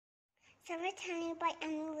Storytelling by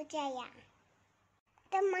Emily Wijaya.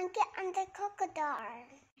 The monkey and the crocodile.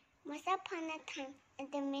 Once upon a time, in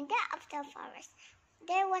the middle of the forest,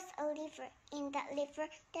 there was a river. In that river,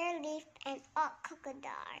 there lived an old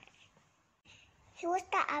crocodile. He was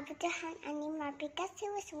not able to hunt anymore because he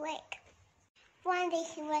was weak. One day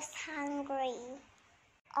he was hungry.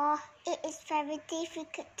 Oh, it is very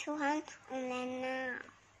difficult to hunt on land now.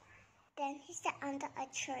 Then he sat under a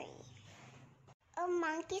tree. A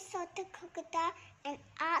monkey saw the crocodile and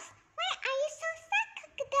asked, "Why are you so sad,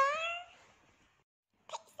 crocodile?"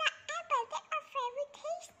 "Take the apple, they are very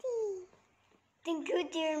tasty." "Thank you,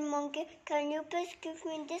 dear monkey. Can you please give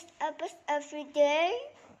me these apples every day?"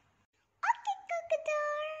 "Okay,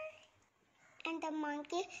 crocodile." And the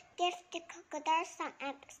monkey gave the crocodile some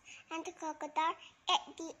apples, and the crocodile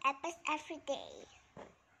ate the apples every day.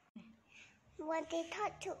 When they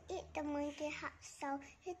thought to eat the monkey heart, so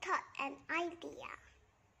he thought an idea.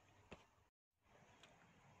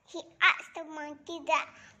 He asked the monkey that,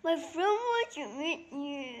 "My friend wants to meet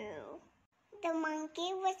you." The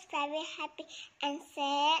monkey was very happy and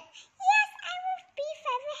said, "Yes, I will be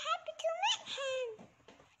very happy to meet him."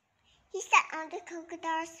 He sat on the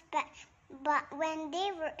crocodile's back, but when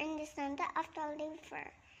they were in the center of the river,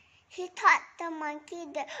 he told the monkey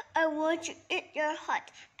that, "I want to eat your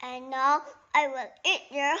heart, and now I will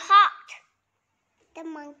eat your heart." The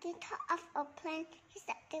monkey thought of a plan. He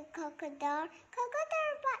said to crocodile,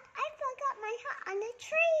 "Crocodile, but I forgot my heart on the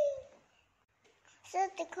tree." So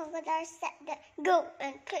the crocodile said that, "Go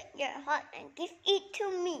and take your heart and give it to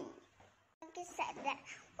me." The monkey said that,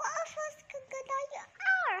 "What a false crocodile you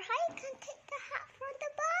are! How you can take the heart from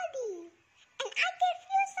the body? And I gave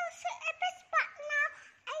you some sweet apples, but now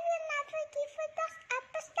I will never give you those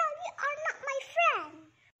apples. Now you are not my friend."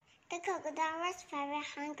 The crocodile was very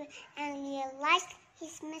hungry and realized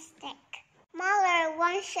his mistake. Moreover,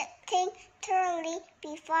 one should think thoroughly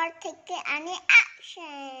before taking any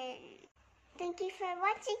action. Thank you for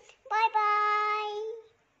watching. Bye bye.